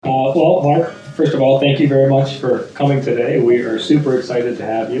Well, Mark, first of all, thank you very much for coming today. We are super excited to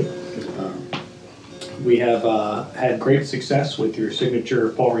have you. We have had great success with your signature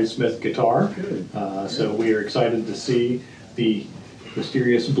Paul Reed Smith guitar. So we are excited to see the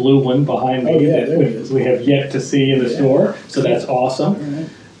mysterious blue one behind me that we have yet to see in the store. So that's awesome.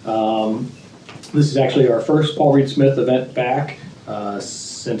 This is actually our first Paul Reed Smith event back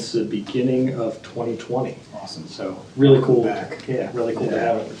since the beginning of 2020. Awesome. So really cool. Really cool to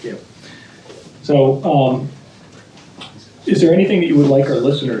have it with you. So is there anything that you would like our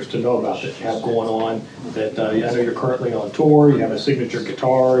listeners to know about that you have going on? That I know you're currently on tour, you have a signature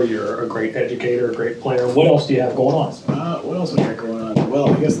guitar, you're a great educator, a great player. What else do you have going on? What else do I got going on?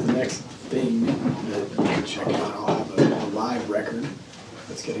 Well, I guess the next thing that you can check out, I'll have a live record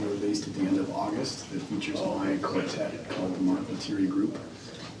that's getting released at the end of August that features my quartet called the Mark Lettieri Group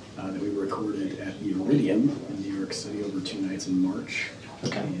that we recorded at the Iridium in New York City over 2 nights in March.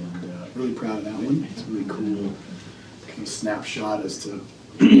 Okay. And really proud of that one. It's really cool kind of snapshot as to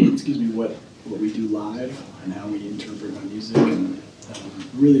excuse me, what we do live and how we interpret our music, and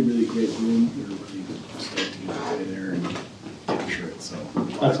really, really great room. We're really stoked to get to play there and capture it. So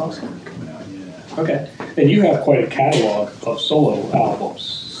that's awesome. Coming out, Okay, and you have quite a catalog of solo albums.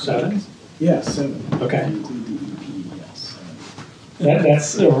 7? Yeah, 7. Okay. Include the EP, yes.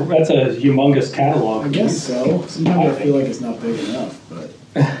 That's a humongous catalog. I guess so. Sometimes I feel like it's not big enough, but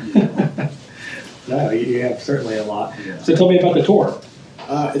you know. No, you have certainly a lot. Yeah. So tell me about the tour.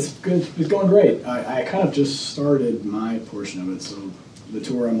 It's good. It's going great. I kind of just started my portion of it. So the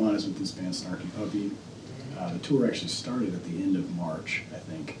tour I'm on is with this band, Snarky Puppy. The tour actually started at the end of March, I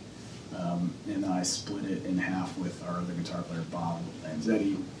think. And I split it in half with our other guitar player, Bob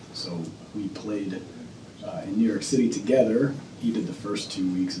Lanzetti. So we played in New York City together. He did the first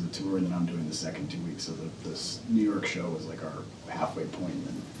 2 weeks of the tour, and then I'm doing the second 2 weeks. So this New York show was like our halfway point. And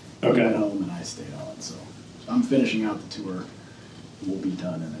then he went home and I stayed on. So I'm finishing out the tour. We'll be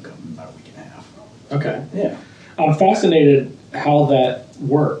done in about a week and a half. Okay. Yeah. I'm fascinated how that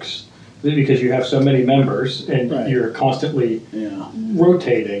works because you have so many members and you're constantly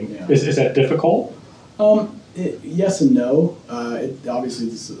rotating. Yeah. Is that difficult? Yes and no.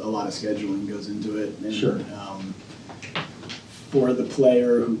 Obviously, a lot of scheduling goes into it. And, sure. For the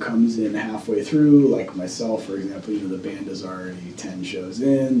player who comes in halfway through, like myself, for example, the band is already 10 shows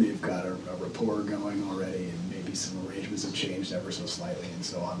in. They've got a rapport going already, and maybe some arrangements have changed ever so slightly, and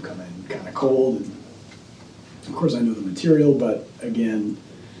so I'm coming kind of cold. And of course, I know the material, but again,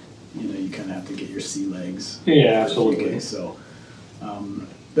 you kind of have to get your sea legs. Yeah, absolutely. So,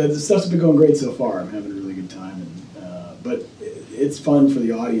 but the stuff's been going great so far. I'm having a really good time, and but it's fun for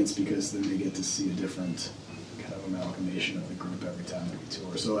the audience because then they get to see a different kind of amalgamation of the group every time that we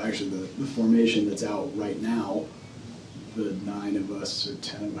tour. So actually, the formation that's out right now, the 9 of us or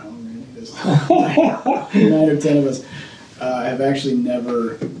 10 of how many it is, 9 or 10 of us have actually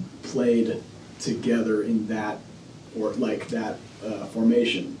never played together in that or like that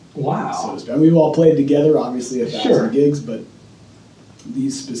formation. Wow. So to speak. And we've all played together, obviously 1,000 gigs, but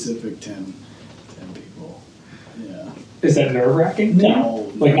these specific 10 people, yeah. Is that nerve-wracking?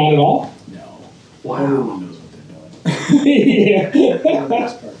 No. Like not at all? No. Wow. Everyone knows what they're doing.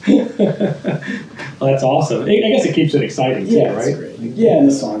 Well, that's awesome. I guess it keeps it exciting too, right? It's great. Yeah, and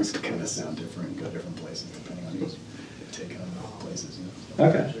the songs kind of sound different, go different places depending on who's taking them places.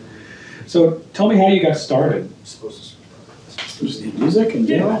 Okay. So tell me how you got started. Just in music in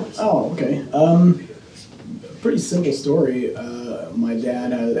general? Yeah. Oh, okay. Pretty simple story. My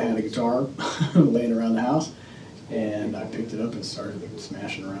dad had a guitar laying around the house, and I picked it up and started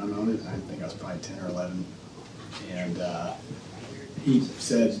smashing around on it. I think I was probably 10 or 11. And he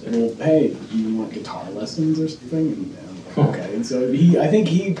said, well, hey, you want guitar lessons or something? And I'm like, okay. And so I think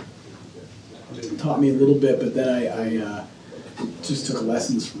he taught me a little bit, but then I just took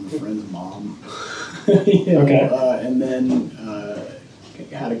lessons from a friend's mom. And then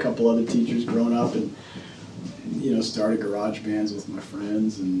had a couple other teachers growing up, and started garage bands with my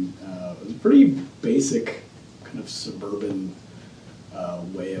friends, and it was a pretty basic kind of suburban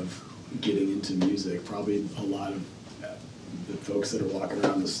way of getting into music. Probably a lot of the folks that are walking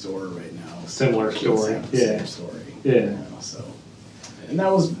around the store right now. Similar story. Same story. Yeah. So, and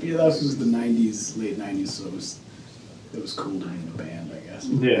that was the '90s, late '90s. So it was cool to be in a band, I guess.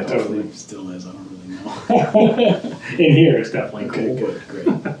 Yeah, totally. It still is. I don't really know. In here, it's definitely cool. Good,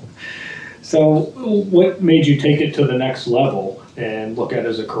 great. So, what made you take it to the next level and look at it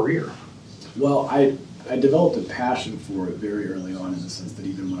as a career? Well, I developed a passion for it very early on, in the sense that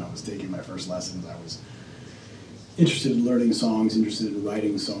even when I was taking my first lessons, I was interested in learning songs, interested in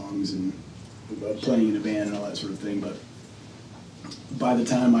writing songs, and playing in a band and all that sort of thing. But by the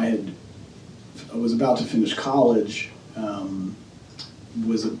time I was about to finish college,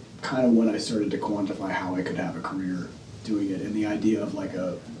 was kind of when I started to quantify how I could have a career doing it, and the idea of like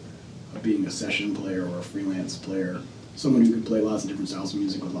being a session player or a freelance player, someone who could play lots of different styles of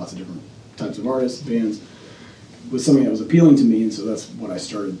music with lots of different types of artists, bands, was something that was appealing to me, and so that's what I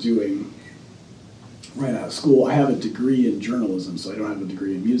started doing right out of school. I have a degree in journalism, so I don't have a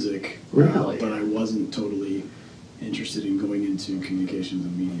degree in music. Really? But I wasn't totally interested in going into communications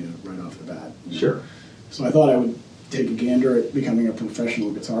and media right off the bat. You know? Sure. So I thought I would take a gander at becoming a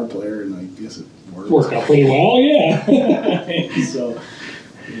professional guitar player, and I guess it worked. Worked out pretty well, yeah. So,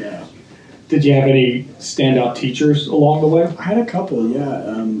 yeah. Did you have any standout teachers along the way? I had a couple,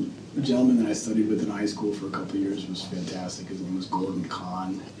 yeah. A gentleman that I studied with in high school for a couple of years was fantastic. His name was Gordon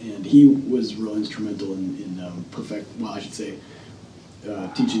Kahn, and he was real instrumental in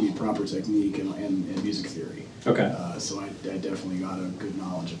teaching me proper technique and music theory. Okay. So I definitely got a good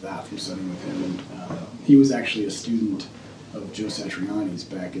knowledge of that from studying with him. And he was actually a student of Joe Satriani's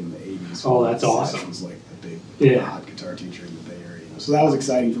back in the 80s. Oh, that's Satch awesome. was like the big hot guitar teacher in the Bay Area. So that was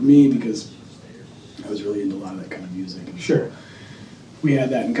exciting for me because I was really into a lot of that kind of music. And sure. we had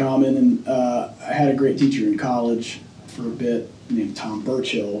that in common, and I had a great teacher in college for a bit named Tom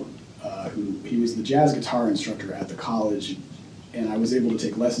Burchill, he was the jazz guitar instructor at the college, and I was able to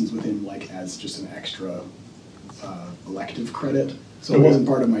take lessons with him like as just an extra elective credit. So it wasn't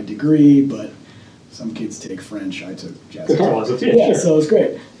part of my degree, but some kids take French. I took jazz guitar lessons. Yeah, sure. So it was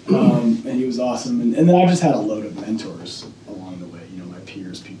great. And he was awesome. And then I've just had a load of mentors along the way, my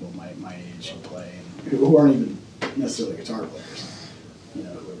peers, people my age who play, and who aren't even necessarily guitar players, who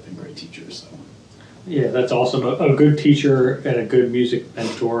have been great teachers. So. Yeah, that's awesome. A good teacher and a good music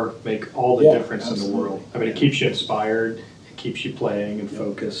mentor make all the difference absolutely. In the world. I mean, it keeps you inspired, it keeps you playing and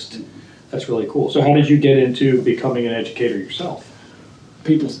focused. That's really cool. So how did you get into becoming an educator yourself?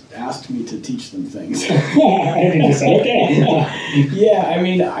 People asked me to teach them things. And you just said, okay. Yeah, I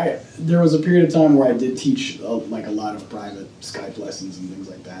mean, there was a period of time where I did teach like a lot of private Skype lessons and things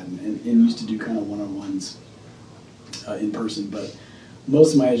like that, and used to do kind of one-on-ones in person, but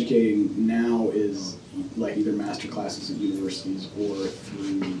most of my educating now is like either master classes at universities or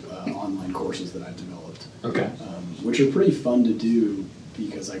through online courses that I've developed. Okay. Which are pretty fun to do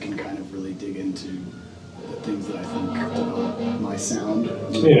because I can kind of really dig into the things that I think develop my sound,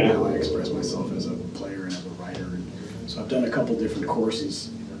 how I express myself as a player and as a writer. And so I've done a couple different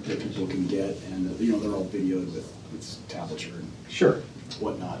courses that people can get, and they're all videoed with tablature and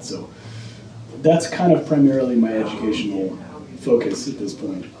whatnot. So that's kind of primarily my educational focus at this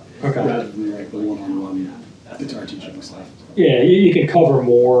point, rather than like the one-on-one guitar teaching stuff. Yeah, you can cover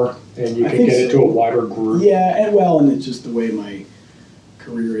more, and you can get it to a wider group. Yeah, and it's just the way my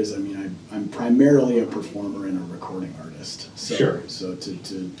career is. I mean, I'm primarily a performer and a recording artist. So, So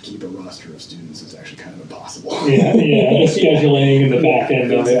to keep a roster of students is actually kind of impossible. Yeah, the scheduling and the back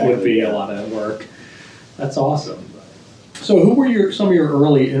end of it would be a lot of work. That's awesome. So who were some of your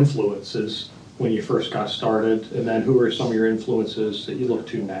early influences when you first got started, and then who are some of your influences that you look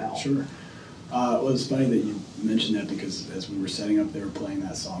to now? Sure. Well, it's funny that you mentioned that because as we were setting up, they were playing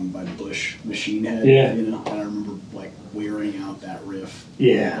that song by Bush, Machine Head. Yeah. And I remember like wearing out that riff over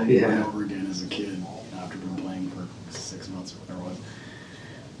and over again as a kid after being playing for 6 months or whatever it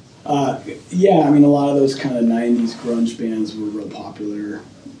was. I mean, a lot of those kind of 90s grunge bands were real popular.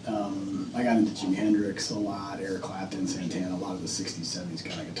 I got into Jimi Hendrix a lot, Eric Clapton, Santana, a lot of the 60s, 70s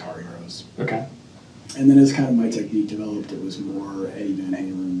kind of guitar heroes. Okay. And then as kind of my technique developed, it was more Eddie Van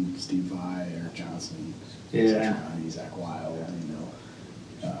Halen, Steve Vai, Eric Johnson, Zach Wilde,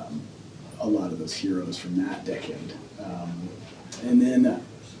 a lot of those heroes from that decade. And then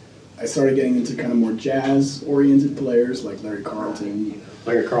I started getting into kind of more jazz-oriented players like Larry Carlton.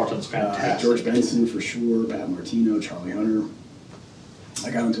 Larry Carlton's fantastic. George Benson for sure, Pat Martino, Charlie Hunter. I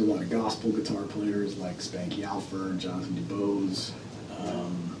got into a lot of gospel guitar players like Spanky Alford, Jonathan DuBose.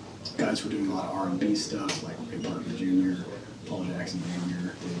 Guys who were doing a lot of R&B stuff like Ray Parker Jr., Paul Jackson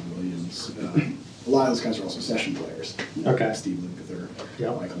Jr., David Williams. A lot of those guys are also session players. Okay. Steve Lukather,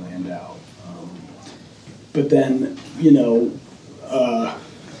 Michael Landau. But then,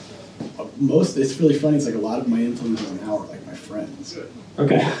 it's really funny, it's like a lot of my influences now are like my friends.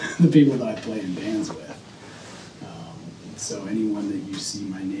 Okay. The people that I play in bands with. So anyone that you see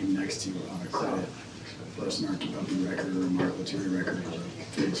my name next to on a credit for a Snarky Puppy record or a Mark Lettieri record or a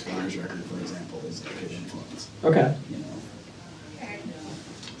Felix Flyers record, for example, is a good influence. Okay.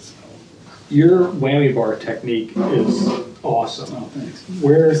 So. Your whammy bar technique is awesome. Oh, thanks.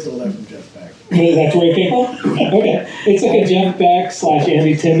 Where I stole that from Jeff Beck. That's where it came from? Okay. It's like a Jeff Beck /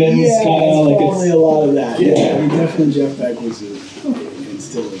 Andy Timmons kind of it's like probably a lot of that. Yeah. I mean, definitely Jeff Beck was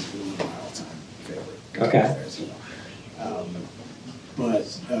still is one of my all-time favorite guitar Okay. players, you know. But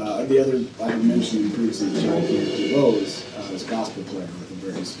the other I had mentioned previously, John DeVos, is a gospel player with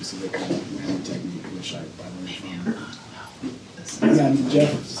a very specific kind of whammy technique, which I learned from. Yeah,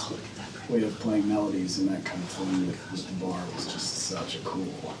 Jeff's way of playing melodies and that kind of thing with the bar was just such a cool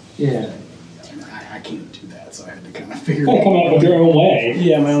Yeah. thing. And I can't do that, so I had to kind of figure Kind of come up with your own way.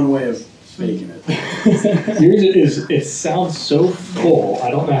 Yeah, my own way of faking it. Yours is, it sounds so full.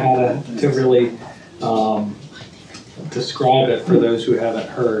 I don't know how to really describe it for those who haven't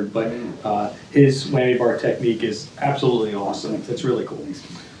heard, but his whammy bar technique is absolutely awesome. It's really cool.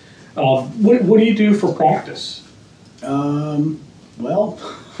 What do you do for practice? Well,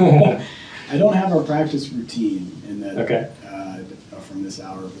 I don't have a practice routine in that. Okay. From this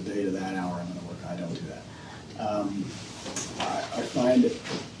hour of the day to that hour, I'm going to work. I don't do that. I find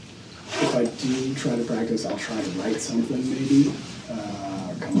if I do try to practice, I'll try to write something maybe,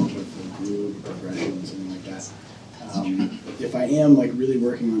 come up with a groove, a progression, something like that. If I am like really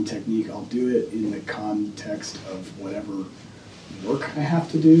working on technique, I'll do it in the context of whatever work I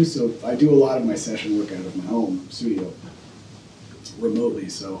have to do. So I do a lot of my session work out of my home studio remotely.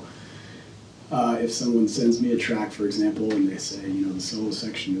 So if someone sends me a track, for example, and they say, you know, the solo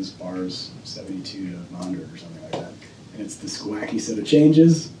section is bars 72 to 100 or something like that, and it's this wacky set of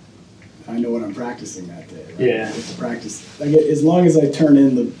changes, I know what I'm practicing that day. Right? Yeah. It's practice. As long as I turn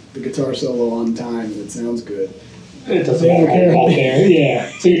in the guitar solo on time and it sounds good. It doesn't matter how you're out there.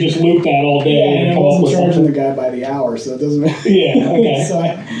 Yeah. So you just loop that all day Yeah, and I come up with wasn't charging something. the guy by the hour, so it doesn't matter. Yeah, okay. So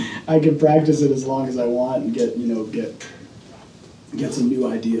I can practice it as long as I want and get some new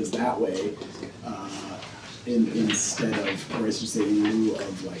ideas that way, instead of, or I should say, in lieu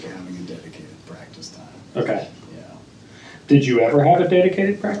of like having a dedicated practice time. Okay. Yeah. Did you ever have a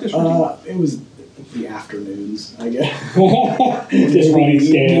dedicated practice routine? It was the afternoons, I guess. Just running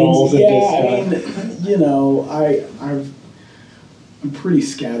scales and yeah, just. I mean, you know, I'm pretty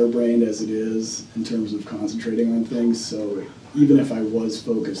scatterbrained as it is in terms of concentrating on things. So even if I was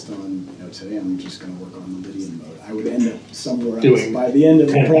focused on, you know, today I'm just going to work on the Lydian mode, I would end up somewhere else Doing by the end of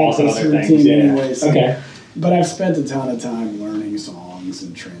the 10,000 practice other routine things, yeah. anyway. So, Okay. But I've spent a ton of time learning songs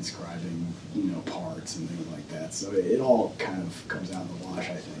and transcribing, you know, parts and things like that. So it all kind of comes out in the wash,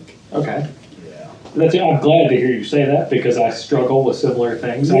 I think. Okay. Yeah. I'm glad to hear you say that because I struggle with similar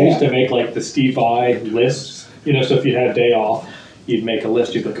things. I used to make like the Steve Vai lists, you know, so if you had a day off, you'd make a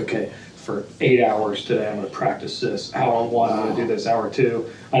list. You'd be like, okay, for 8 hours today, I'm going to practice this. Hour one, I'm going to do this. Hour two.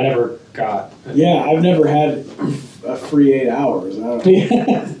 I never got. Yeah, I've never had a free 8 hours. Well,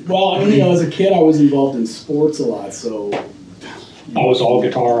 I mean, you know, as a kid, I was involved in sports a lot, so. I was all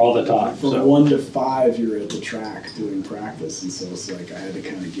guitar all the time. From So 1 to 5, you're at the track doing practice, and so it's like I had to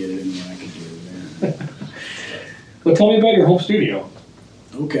kind of get it in when I could get it in. well, tell me about your home studio.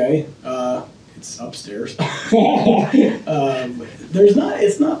 Okay, it's upstairs.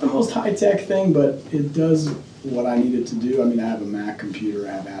 It's not the most high-tech thing, but it does what I need it to do. I mean, I have a Mac computer,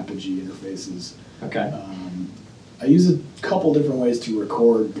 I have Apogee interfaces. Okay. I use a couple different ways to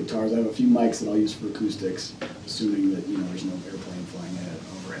record guitars. I have a few mics that I'll use for acoustics, assuming that, you know, there's no airplane flying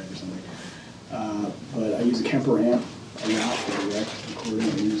overhead or something. But I use a Kemper amp a lot for direct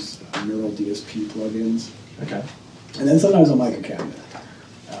recording. I use neural DSP plugins. Okay. And then sometimes I'll mic a cabinet.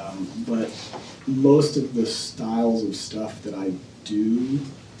 But most of the styles of stuff that I do,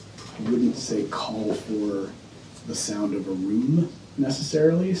 I wouldn't say call for the sound of a room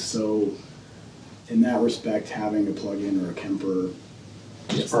necessarily. So in that respect, having a plug-in or a Kemper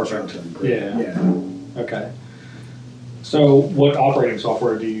gets the job Perfect. done great. Yeah. Okay. So what operating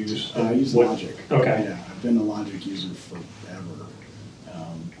software do you use? I use What- Logic. Okay. Yeah, I've been a Logic user forever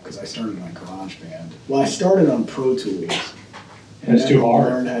because I started on GarageBand. Well, I started on Pro Tools. And It's too then I hard.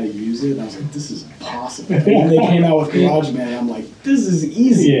 learned how to use it, and I was like, this is impossible. And when they came out with GarageBand, I'm like, this is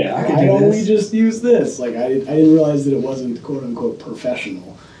easy. Yeah, I can Why do don't we this. just use this? Like, I didn't realize that it wasn't quote-unquote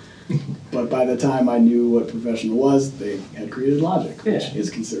professional. But by the time I knew what professional was, they had created Logic, which Yeah. is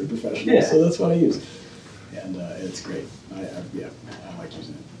considered professional. Yeah. So that's what I use. And it's great. I like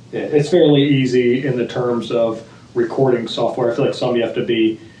using it. Yeah, it's fairly easy in the terms of recording software. I feel like some you have to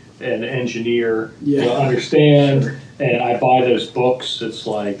be an engineer Yeah. to understand. Sure. And I buy those books. It's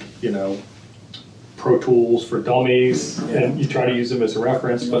like, you know, Pro Tools for Dummies, Yeah. and you try to use them as a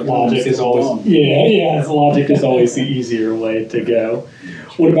reference. You're But like, "Oh, I'm Logic is still always dumb." Logic is always the easier way to go.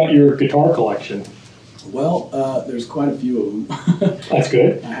 What about your guitar collection? Well, there's quite a few of them. That's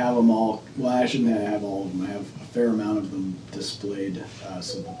good. I have them all. Well, I shouldn't have all of them. I have a fair amount of them displayed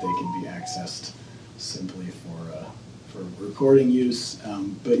so that they can be accessed simply for recording use.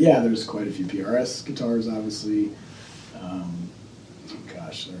 But yeah, there's quite a few PRS guitars, obviously.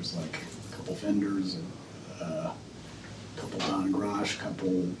 gosh, there's like a couple Fenders, a couple Don Grosh, a couple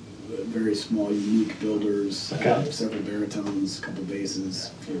very small, unique builders, Okay. several baritones, a couple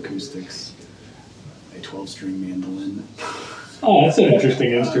basses, a few acoustics, a 12-string mandolin. Oh, that's an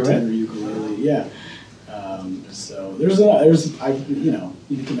interesting Tenor instrument. ukulele, yeah. So you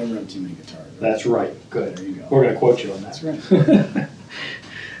can never have too many guitars. Right? That's right. Good. There you go. We're going to quote you on that. That's right.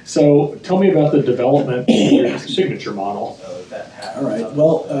 So tell me about the development of your signature model. All right.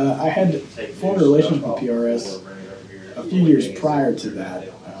 Well, I had formed a relationship with PRS a few years prior to that.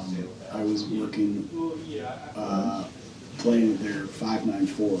 I was working, playing their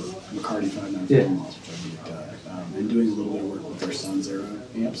 594, McCarty 594 Yeah. models, which I did, and doing a little bit of work with their Suns era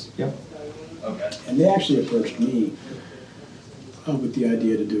amps. Yep. And they actually approached me with the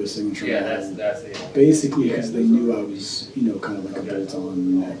idea to do a signature model, basically because they knew I was, kind of like a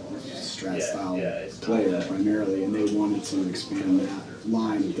bolt-on neck Strat style player primarily, and they wanted to expand that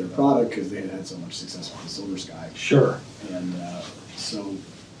line of their product because they had so much success with the Silver Sky. Sure. And so,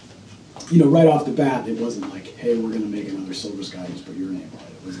 right off the bat, it wasn't like, hey, we're going to make another Silver Sky, just put your name on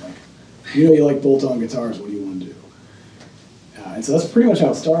it. It was like, you like bolt-on guitars, what do you want to do? And so that's pretty much how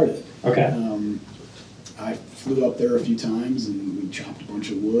it started. Okay. I flew up there a few times and we chopped a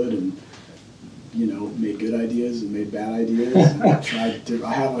bunch of wood and, made good ideas and made bad ideas. And I tried to,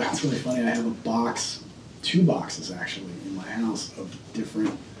 it's really funny, I have a box, 2 boxes actually, in my house of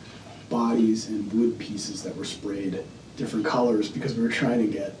different bodies and wood pieces that were sprayed different colors because we were trying to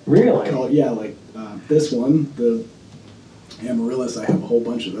get Really? color. Yeah, like this one, the Amaryllis, I have a whole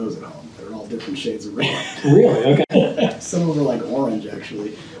bunch of those at home. They're all different shades of red. Really? Okay. Some of them are like orange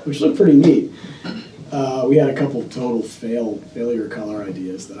actually, which look pretty neat. We had a couple total failure color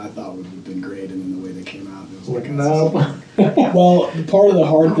ideas that I thought would have been great, and then the way they came out, it was like, No. well, part of the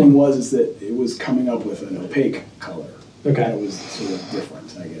hard thing is that it was coming up with an opaque color. Okay. That was sort of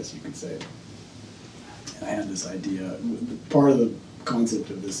different, I guess you could say. And I had this idea. Part of the concept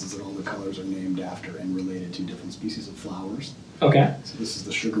of this is that all the colors are named after and related to different species of flowers. Okay. So this is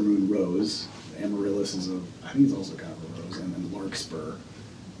the Sugar Moon Rose. Amaryllis is I think it's also kind of a rose, and then Larkspur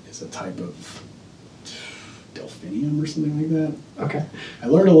is a type of delphinium or something like that. Okay. I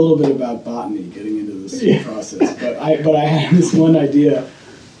learned a little bit about botany getting into this process, but I had this one idea.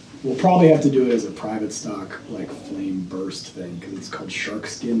 We'll probably have to do it as a private stock, like flame burst thing, because it's called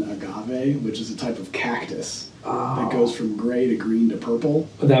sharkskin agave, which is a type of cactus that goes from gray to green to purple.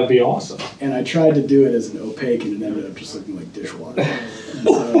 That would be awesome. And I tried to do it as an opaque, and it ended up just looking like dishwater. And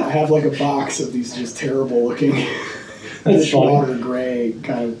so I have like a box of these just terrible looking dishwater gray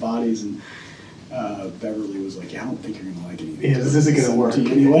kind of bodies, and Beverly was like, "Yeah, I don't think you're gonna like it either." Yeah, this isn't gonna work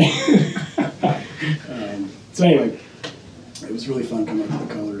anyway. So anyway, it was really fun coming up with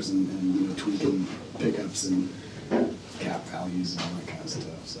the colors and tweaking pickups and cap values and all that kind of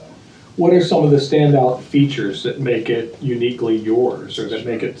stuff. So, What are some of the standout features that make it uniquely yours, or that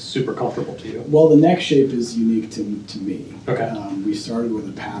make it super comfortable to you? well, the neck shape is unique to me. Okay. We started with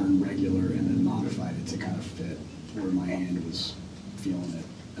a pattern regular and then modified it to kind of fit where my hand was feeling it.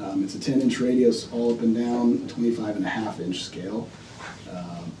 It's a 10-inch radius all up and down, 25.5-inch scale,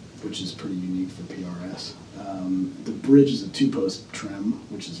 which is pretty unique for PRS. The bridge is a 2-post trim,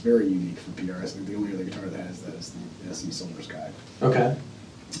 which is very unique for PRS. I think the only other guitar that has that is the SE Silver Sky. Okay.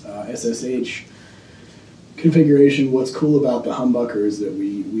 SSH configuration, what's cool about the humbucker is that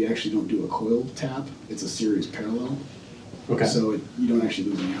we actually don't do a coil tap. It's a series parallel. Okay. So you don't actually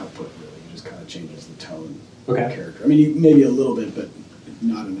lose any output, really. It just kind of changes the tone character. I mean, maybe a little bit, but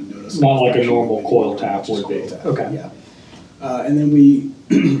not in a noticeable Not like a fashion. normal coil tap Just would be. coil tap, Okay. Yeah. And then we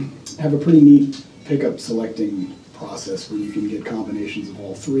have a pretty neat pickup selecting process where you can get combinations of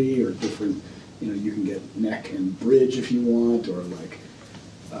all 3 or different, you can get neck and bridge if you want, or like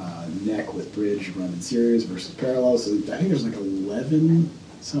neck with bridge run in series versus parallel. So I think there's like 11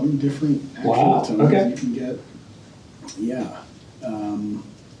 something different actual tones you can get. Yeah.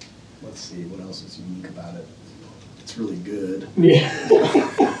 Let's see, what else is unique about it? It's really good. Yeah.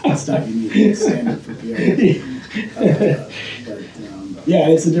 It's not unique, it's standard for PRS. Yeah,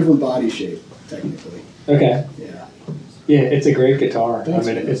 it's a different body shape, technically. Okay. Yeah. Yeah, it's a great guitar. Thanks,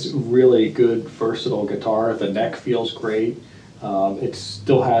 I mean, man. it's really good, versatile guitar. The neck feels great. It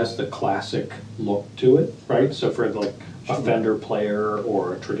still has the classic look to it, right? So for like a Fender player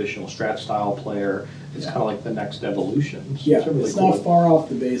or a traditional Strat style player, it's kind of like the next evolution. So Yeah, really it's cool. not far off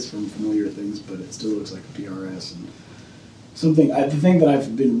the base from familiar things, but it still looks like a PRS. And the thing that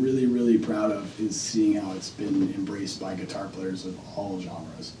I've been really, really proud of is seeing how it's been embraced by guitar players of all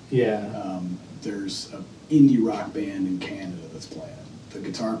genres. Yeah. There's an indie rock band in Canada that's playing it. The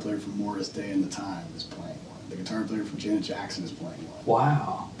guitar player from Morris Day and the Time is playing one. The guitar player from Janet Jackson is playing one.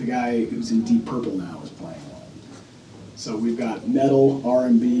 Wow. The guy who's in Deep Purple now is playing one. So we've got metal,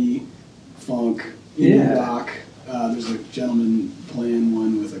 R&B, funk, indie rock. There's a gentleman playing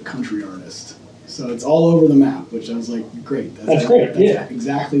one with a country artist. So it's all over the map, which I was like, great. That's great. That's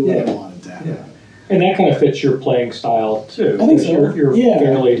exactly what I wanted to have. Yeah. And that kind of fits your playing style too. I think so. You're fairly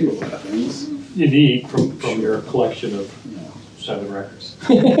fairly do a lot of things. unique from your collection of Yeah. 7 records.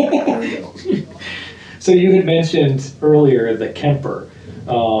 There we go. So you had mentioned earlier the Kemper.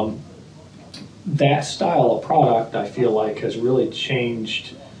 That style of product, I feel like, has really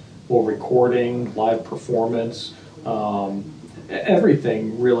changed recording, live performance,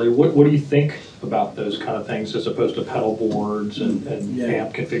 everything really. What do you think about those kind of things as opposed to pedal boards and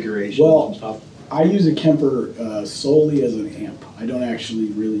amp configurations and stuff? I use a Kemper solely as an amp. I don't actually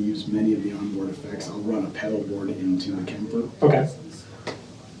really use many of the onboard effects. I'll run a pedal board into the Kemper. Okay.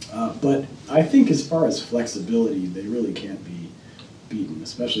 But I think as far as flexibility, they really can't be beaten,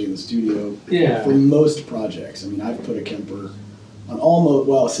 especially in the studio. Yeah. For most projects. I mean, I've put a Kemper on almost,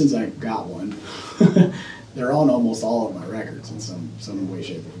 well, since I got one, they're on almost all of my records in some way,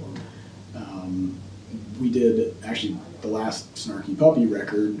 shape, or form. We did, actually, the last Snarky Puppy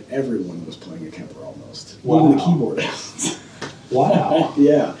record, everyone was playing a Kemper almost. Wow. Even the keyboardists. Wow.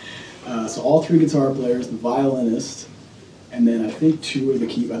 Yeah. So all 3 guitar players, the violinist, and then I think 2 of the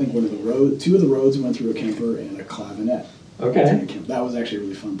I think 2 of the Rhodes went through a Kemper and a clavinet. Okay. That was actually a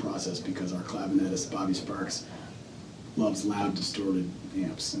really fun process because our clavinetist, Bobby Sparks, loves loud, distorted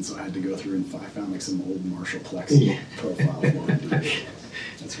amps, and so I had to go through and I found like some old Marshall Plexi profile.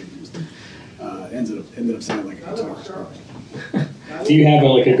 That's what he used. Ended up sounding like a guitar. Do you have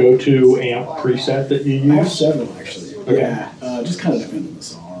a go-to amp preset that you use? I have several actually. Okay. Yeah, just kind of depends on the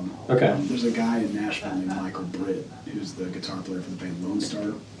song. Okay. There's a guy in Nashville named Michael Britt who's the guitar player for the band Lone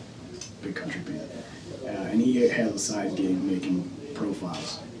Star, big country band, and he has a side gig making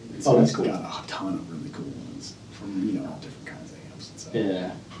profiles. So that's he's cool. got a ton of really cool ones from all different kinds of amps. And so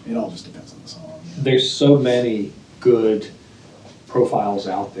Yeah. it all just depends on the song. There's so many good profiles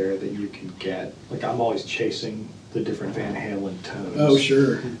out there that you can get. Like, I'm always chasing the different Van Halen tones. Oh,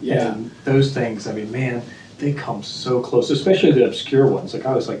 sure. Yeah. And those things, I mean, man, they come so close, especially the obscure ones. Like,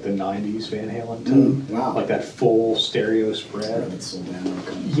 I was like the 90s Van Halen tone. Wow. Like that full stereo Yeah, spread. that's Soldano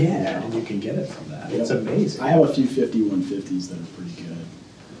kind of. Yeah, and you can get it from that. Yep. It's amazing. I have a few 5150s that are pretty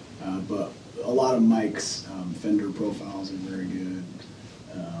good. But a lot of Mike's Fender profiles are very good.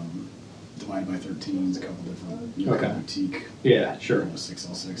 Divided by 13s, a couple different Okay. boutique. Yeah, sure.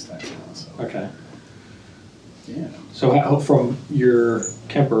 6L6 type sound. So. Okay. Yeah. So how, from your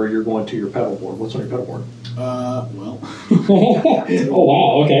Kemper, you're going to your pedal board. What's on your pedal board? Well. Oh,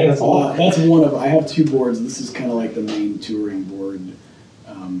 wow. Okay, that's a lot. That's one of, I have 2 boards. This is kind of like the main touring board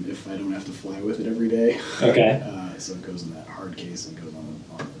if I don't have to fly with it every day. Okay. So it goes in that hard case and goes on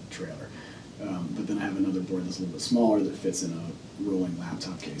the trailer. But then I have another board that's a little bit smaller that fits in a rolling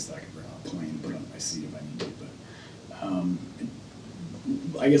laptop case that I can bring on a plane, put on my seat if I need to.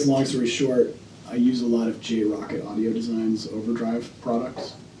 But I guess long story short, I use a lot of J-Rocket Audio Designs overdrive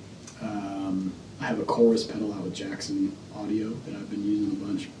products. I have a chorus pedal out with Jackson Audio that I've been using a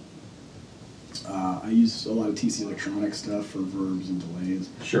bunch. I use a lot of TC Electronic stuff for verbs and delays.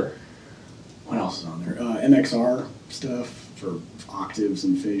 Sure. What else is on there? MXR stuff for octaves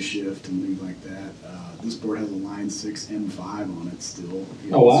and phase shift and things like that. This board has a Line 6 M5 on it still.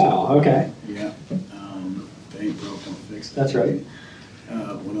 Oh, wow. Okay. Yeah. They ain't broke, don't fix it. That's right.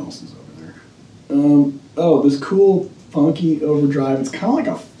 What else is over there? This cool, funky overdrive. It's kind of like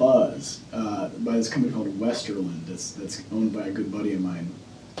a fuzz by this company called Westerland that's owned by a good buddy of mine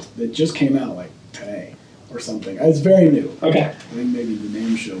that just came out like today or something. It's very new. Okay. I think maybe the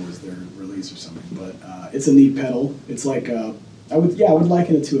name show was their release or something, but it's a neat pedal. It's like I would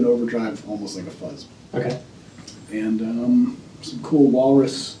liken it to an overdrive, almost like a fuzz. Okay. And some cool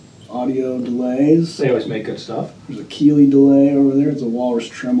Walrus audio delays. They always make good stuff. There's a Keeley delay over there. It's a Walrus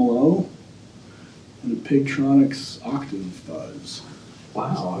tremolo. And a Pigtronics octave fuzz.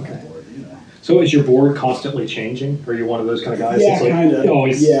 Wow, okay. Board, yeah. So is your board constantly changing? Are you one of those kind of guys Yeah, that's like kind of.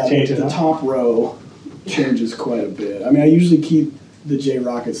 always Yeah, changing the up? top row changes quite a bit. I mean, I usually keep the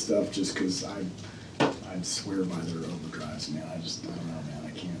J-Rocket stuff just because I'd swear by their overdrives, man. I don't know, man.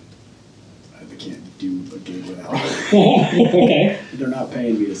 I can't do a gig without Okay. They're not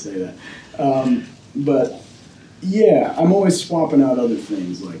paying me to say that. But yeah, I'm always swapping out other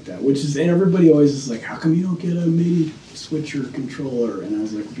things like that, and everybody always is like, how come you don't get a MIDI switcher controller? And I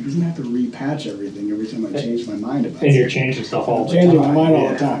was like, because I have to repatch everything every time I change my mind about it. And you're changing stuff all I'm the time. changing my mind all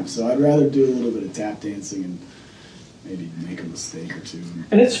Yeah. the time, so I'd rather do a little bit of tap dancing and maybe make a mistake or two.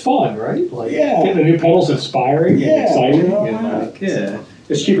 And it's fun, right? Like, Yeah. getting a new pedal's inspiring and Yeah, exciting. you know, And, like, yeah.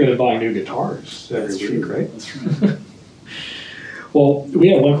 It's cheaper than buying new guitars every That's week, true. right? That's right. Well, we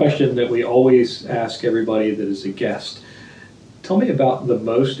have one question that we always ask everybody that is a guest. Tell me about the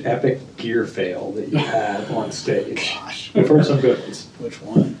most epic gear fail that you had on stage. Gosh. We've heard some good ones. Which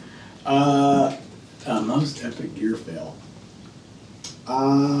one? Most epic gear fail.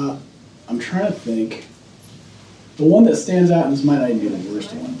 I'm trying to think. The one that stands out, and this might not even be the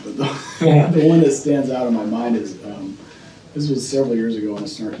worst one, but the one that stands out in my mind is, this was several years ago on a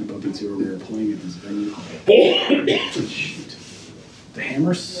Snarky Puppy tour. We were playing at this venue called, shoot, the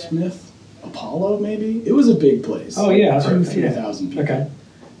Hammersmith Apollo, maybe? It was a big place. Oh, yeah. 2,000-3,000 people. Okay.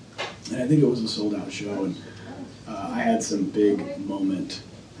 And I think it was a sold-out show, and I had some big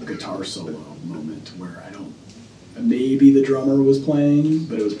guitar solo moment, where maybe the drummer was playing,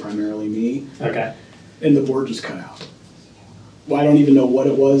 but it was primarily me. Okay. And the board just cut out. Well, I don't even know what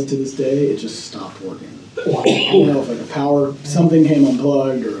it was to this day. It just stopped working. I don't know if like something came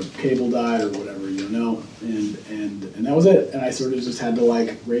unplugged or a cable died or whatever, and that was it. And I sort of just had to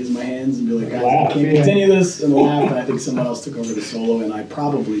like raise my hands and be like, guys, I can't continue this, and laugh. And I think someone else took over the solo, and I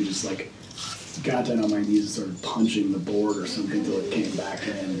probably just like got down on my knees and started punching the board or something until it came back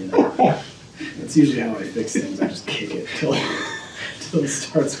in. That's usually how I fix things. I just kick it till it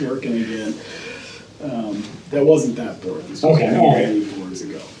starts working again. That wasn't that board. This was many boards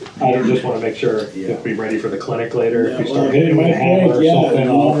ago. I just want to make sure if we're ready for the clinic later. Yeah, if we start hitting with a hammer or something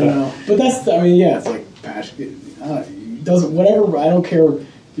off know. But that's, it's like Pash. It doesn't, whatever, I don't care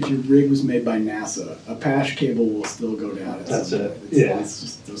if your rig was made by NASA. A Pash cable will still go down at That's some it. point. Yeah. It's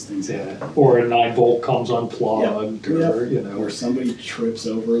just those things happen. Or a 9-volt comes unplugged, Or somebody trips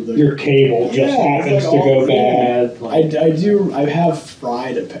over your cable just happens to go bad. Like, I have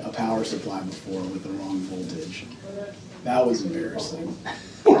fried a power supply before with the wrong voltage. That was embarrassing.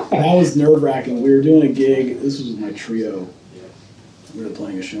 That was nerve-wracking. We were doing a gig. This was with my trio. We were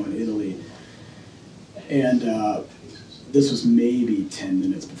playing a show in Italy. And this was maybe 10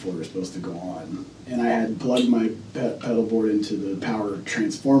 minutes before we were supposed to go on. And I had plugged my pedal board into the power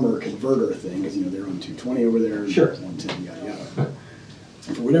transformer converter thing, because they're on 220 over there, 110, yada yada.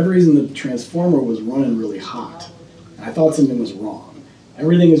 And for whatever reason, the transformer was running really hot. And I thought something was wrong.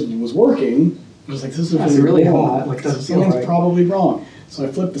 Everything was working. I was like, this is really hot. Like, doesn't feel something's right. probably wrong. So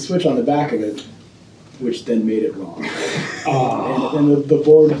I flipped the switch on the back of it, which then made it wrong. And the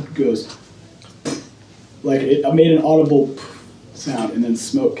board goes, like, it made an audible sound, and then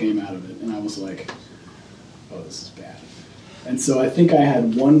smoke came out of it. And I was like, oh, this is bad. And so I think I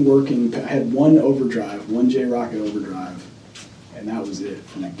had one overdrive, one J-Rocket overdrive, and that was it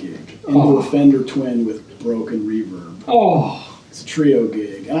for the gig. Into a Fender Twin with broken reverb. Oh. It's a trio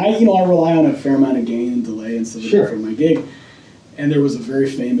gig. And I rely on a fair amount of gain and delay and stuff like that for my gig. And there was a very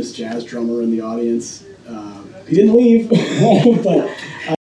famous jazz drummer in the audience. He didn't leave, but